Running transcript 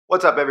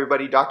What's up,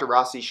 everybody? Dr.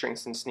 Rossi,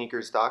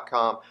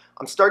 shrinksandSneakers.com.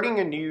 I'm starting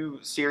a new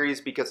series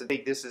because I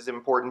think this is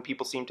important.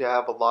 People seem to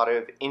have a lot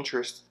of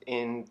interest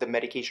in the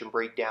medication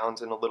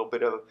breakdowns and a little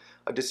bit of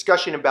a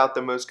discussion about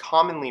the most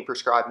commonly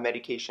prescribed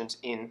medications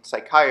in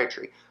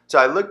psychiatry. So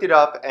I looked it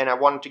up and I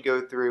wanted to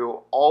go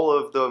through all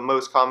of the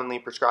most commonly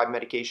prescribed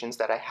medications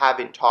that I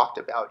haven't talked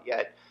about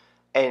yet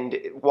and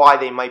why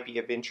they might be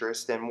of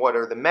interest and what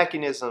are the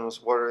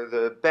mechanisms, what are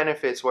the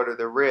benefits, what are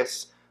the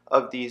risks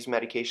of these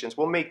medications.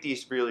 We'll make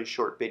these really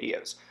short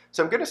videos.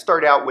 So I'm going to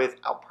start out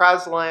with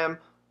Alprazolam,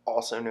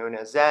 also known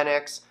as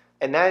Xanax,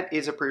 and that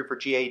is approved for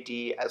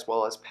GAD as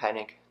well as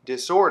panic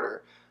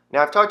disorder.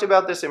 Now, I've talked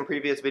about this in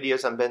previous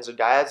videos on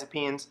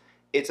benzodiazepines.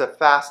 It's a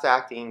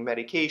fast-acting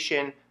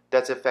medication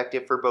that's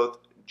effective for both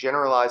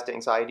generalized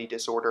anxiety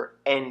disorder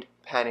and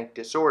panic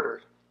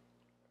disorder.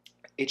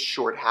 Its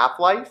short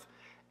half-life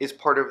is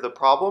part of the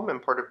problem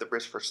and part of the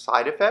risk for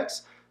side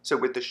effects. So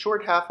with the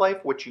short half-life,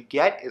 what you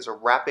get is a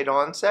rapid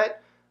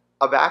onset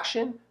of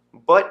action,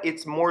 but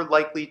it's more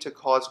likely to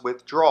cause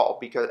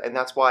withdrawal, and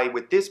that's why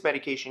with this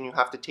medication you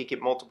have to take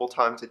it multiple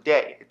times a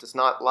day. It does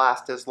not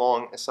last as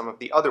long as some of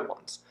the other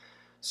ones.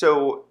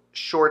 So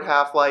short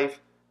half-life,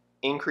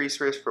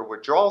 increased risk for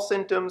withdrawal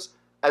symptoms,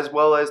 as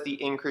well as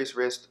the increased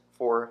risk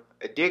for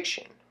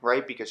addiction,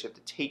 right? Because you have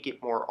to take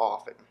it more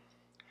often.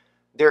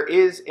 There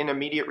is an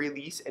immediate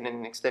release and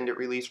an extended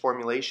release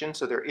formulation.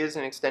 So there is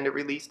an extended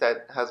release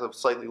that has a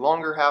slightly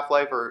longer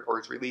half-life or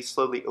is released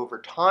slowly over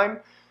time.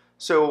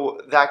 So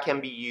that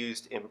can be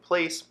used in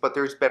place, but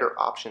there's better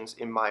options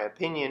in my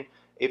opinion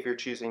if you're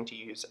choosing to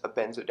use a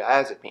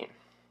benzodiazepine.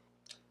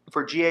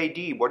 For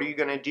GAD, what are you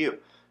going to do?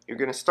 You're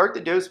going to start the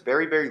dose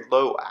very, very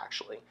low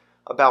actually,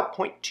 about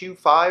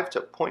 0.25 to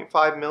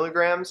 0.5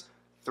 milligrams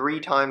 3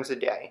 times a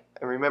day.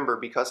 And remember,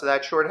 because of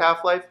that short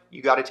half-life,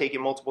 you got to take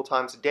it multiple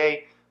times a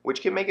day,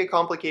 which can make it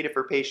complicated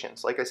for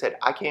patients. Like I said,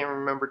 I can't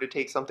remember to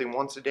take something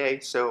once a day,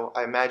 so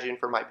I imagine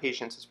for my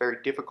patients it's very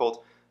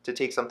difficult to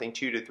take something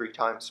 2 to 3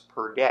 times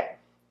per day.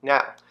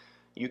 Now,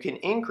 you can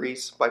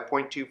increase by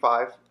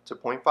 0.25 to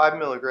 0.5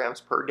 milligrams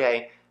per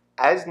day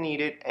as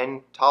needed and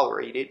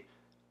tolerated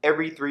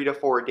every 3 to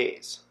 4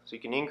 days. So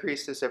you can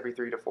increase this every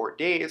 3 to 4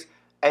 days,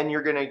 and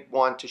you're going to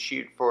want to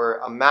shoot for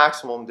a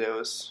maximum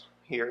dose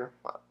here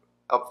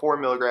of 4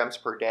 milligrams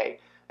per day.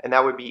 And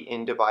that would be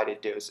in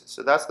divided doses.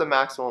 So that's the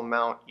maximum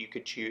amount you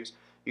could choose.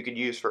 You could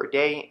use for a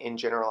day in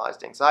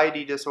generalized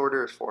anxiety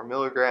disorder is 4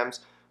 milligrams.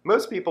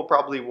 Most people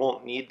probably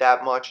won't need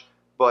that much,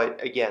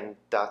 but again,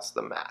 that's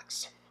the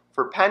max.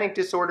 For panic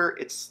disorder,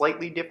 it's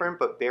slightly different,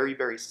 but very,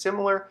 very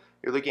similar.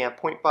 You're looking at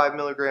 0.5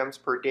 milligrams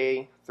per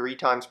day, 3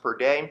 times per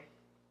day,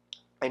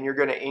 and you're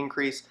going to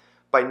increase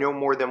by no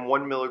more than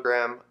 1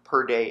 milligram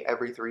per day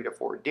every 3 to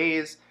 4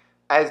 days.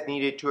 As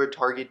needed to a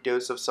target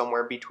dose of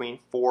somewhere between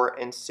 4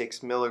 and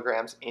 6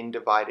 milligrams in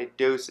divided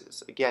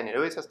doses. Again, it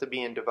always has to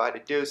be in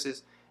divided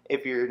doses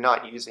if you're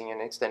not using an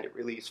extended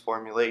release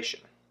formulation.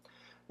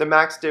 The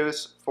max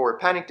dose for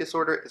panic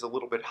disorder is a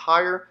little bit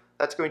higher.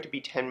 That's going to be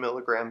 10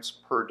 milligrams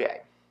per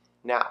day.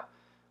 Now,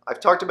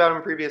 I've talked about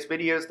in previous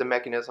videos the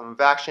mechanism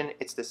of action.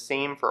 It's the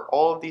same for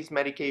all of these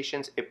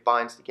medications. It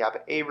binds to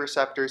GABA A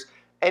receptors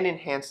and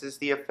enhances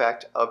the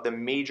effect of the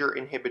major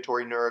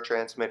inhibitory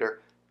neurotransmitter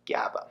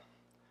GABA.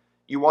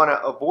 You want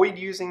to avoid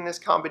using this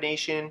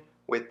combination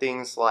with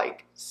things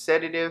like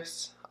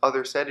sedatives,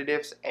 other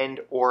sedatives,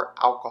 and or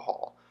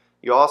alcohol.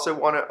 You also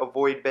want to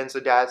avoid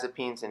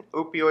benzodiazepines and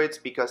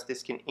opioids because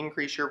this can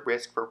increase your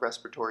risk for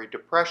respiratory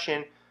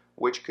depression,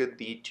 which could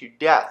lead to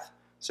death.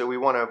 So we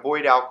want to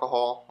avoid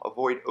alcohol,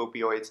 avoid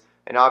opioids,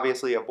 and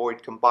obviously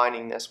avoid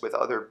combining this with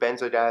other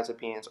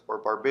benzodiazepines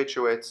or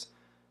barbiturates,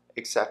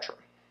 etc.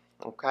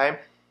 Okay?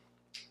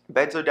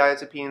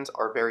 Benzodiazepines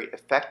are very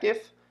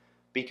effective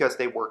because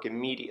they work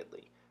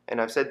immediately.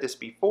 And I've said this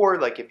before,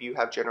 like if you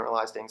have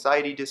generalized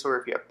anxiety disorder,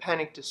 if you have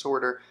panic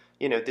disorder,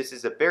 this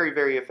is a very,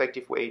 very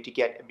effective way to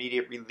get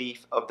immediate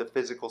relief of the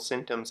physical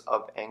symptoms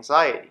of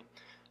anxiety.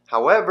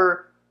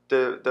 However,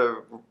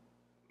 the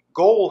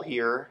goal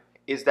here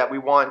is that we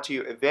want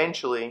to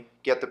eventually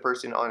get the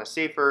person on a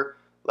safer,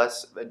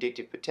 less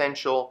addictive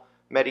potential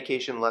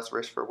medication, less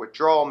risk for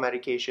withdrawal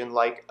medication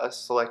like a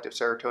selective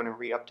serotonin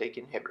reuptake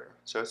inhibitor.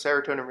 So a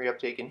serotonin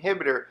reuptake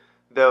inhibitor,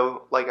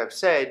 though, like I've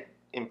said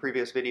in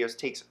previous videos,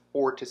 takes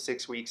 4 to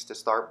 6 weeks to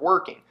start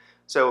working.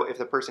 So if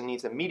the person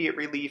needs immediate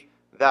relief,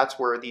 that's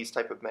where these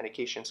type of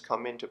medications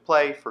come into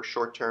play for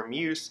short-term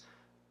use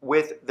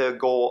with the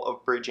goal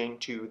of bridging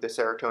to the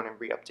serotonin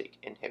reuptake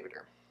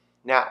inhibitor.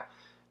 Now,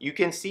 you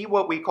can see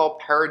what we call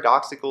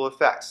paradoxical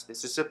effects.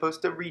 This is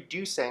supposed to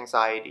reduce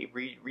anxiety,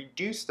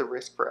 reduce the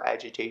risk for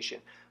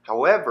agitation.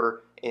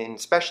 However, in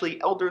especially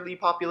elderly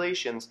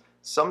populations,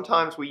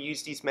 sometimes we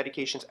use these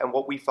medications and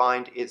what we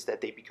find is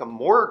that they become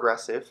more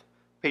aggressive,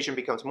 patient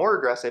becomes more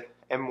aggressive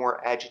and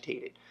more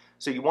agitated.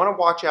 So you want to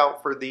watch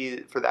out for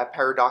that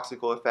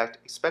paradoxical effect,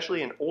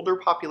 especially in older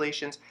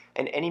populations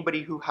and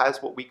anybody who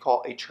has what we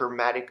call a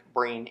traumatic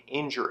brain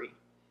injury.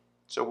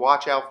 So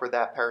watch out for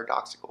that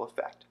paradoxical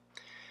effect.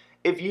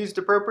 If used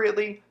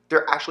appropriately,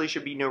 there actually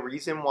should be no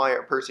reason why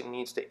a person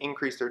needs to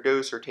increase their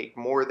dose or take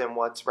more than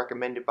what's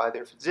recommended by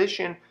their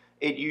physician.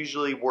 It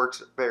usually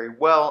works very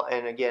well,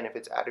 and again, if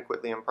it's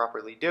adequately and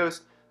properly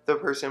dosed, the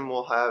person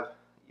will have,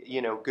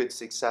 good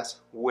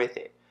success with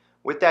it.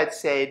 With that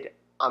said,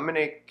 I'm going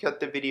to cut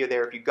the video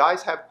there. If you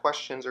guys have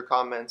questions or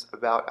comments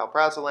about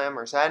Alprazolam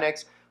or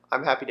Xanax,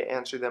 I'm happy to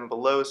answer them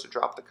below, so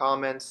drop the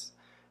comments.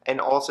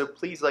 And also,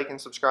 please like and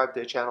subscribe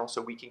to the channel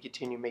so we can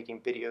continue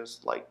making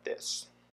videos like this.